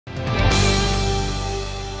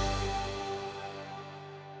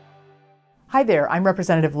Hi there, I'm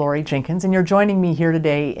Representative Laurie Jinkins, and you're joining me here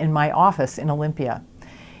today in my office in Olympia.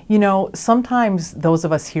 You know, sometimes those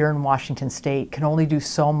of us here in Washington State can only do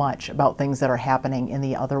so much about things that are happening in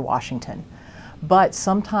the other Washington. But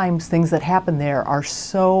sometimes things that happen there are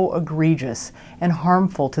so egregious and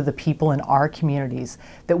harmful to the people in our communities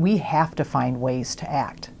that we have to find ways to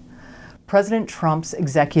act. President Trump's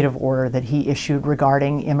executive order that he issued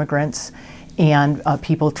regarding immigrants and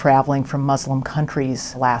people traveling from Muslim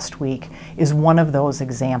countries last week is one of those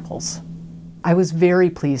examples. I was very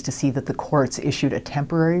pleased to see that the courts issued a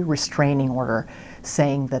temporary restraining order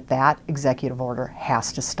saying that that executive order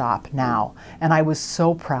has to stop now. And I was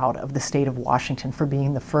so proud of the state of Washington for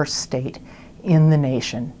being the first state in the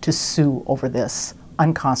nation to sue over this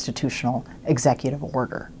unconstitutional executive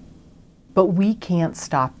order. But we can't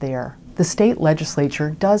stop there. The state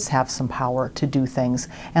legislature does have some power to do things,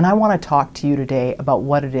 and I want to talk to you today about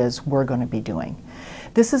what it is we're going to be doing.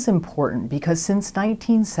 This is important because since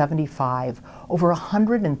 1975, over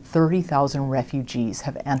 130,000 refugees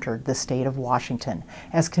have entered the state of Washington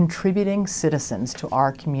as contributing citizens to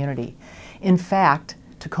our community. In fact,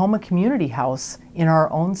 Tacoma Community House in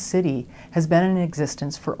our own city has been in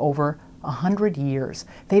existence for over 100 years.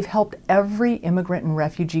 They've helped every immigrant and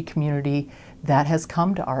refugee community that has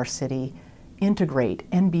come to our city integrate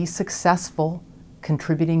and be successful,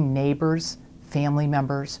 contributing neighbors, family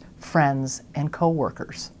members, friends, and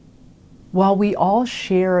co-workers. While we all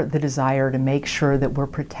share the desire to make sure that we're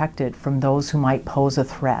protected from those who might pose a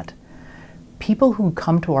threat, people who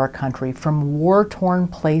come to our country from war-torn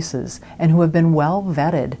places and who have been well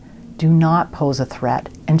vetted do not pose a threat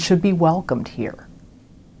and should be welcomed here.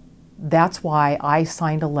 That's why I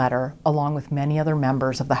signed a letter, along with many other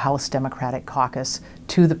members of the House Democratic Caucus,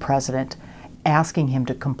 to the President, asking him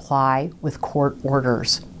to comply with court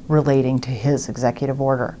orders relating to his executive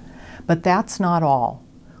order. But that's not all.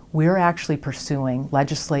 We're actually pursuing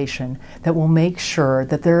legislation that will make sure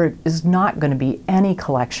that there is not going to be any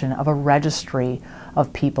collection of a registry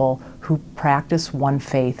of people who practice one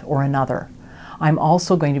faith or another. I'm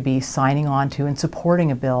also going to be signing on to and supporting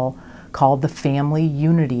a bill called the Family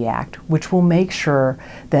Unity Act, which will make sure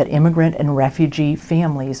that immigrant and refugee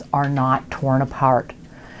families are not torn apart.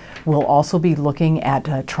 We'll also be looking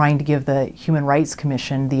at trying to give the Human Rights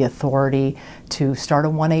Commission the authority to start a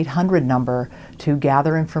 1-800 number to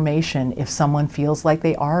gather information if someone feels like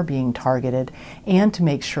they are being targeted, and to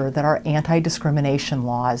make sure that our anti-discrimination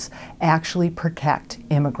laws actually protect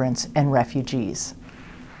immigrants and refugees.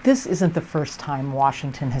 This isn't the first time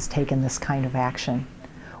Washington has taken this kind of action.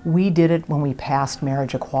 We did it when we passed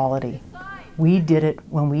marriage equality. We did it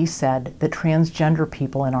when we said that transgender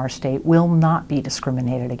people in our state will not be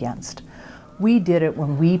discriminated against. We did it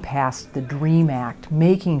when we passed the DREAM Act,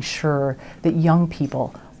 making sure that young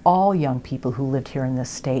people, all young people who lived here in this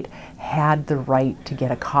state, had the right to get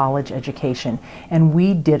a college education. And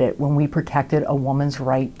we did it when we protected a woman's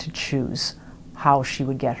right to choose how she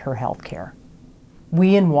would get her health care.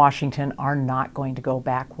 We in Washington are not going to go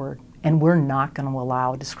backward. And we're not going to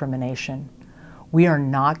allow discrimination. We are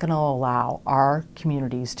not going to allow our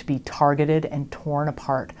communities to be targeted and torn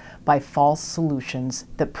apart by false solutions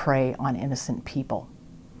that prey on innocent people.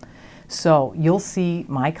 So you'll see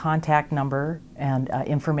my contact number and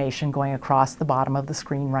information going across the bottom of the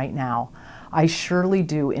screen right now. I surely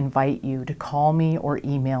do invite you to call me or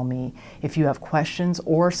email me if you have questions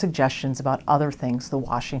or suggestions about other things the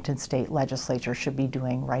Washington State Legislature should be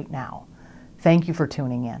doing right now. Thank you for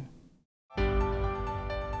tuning in.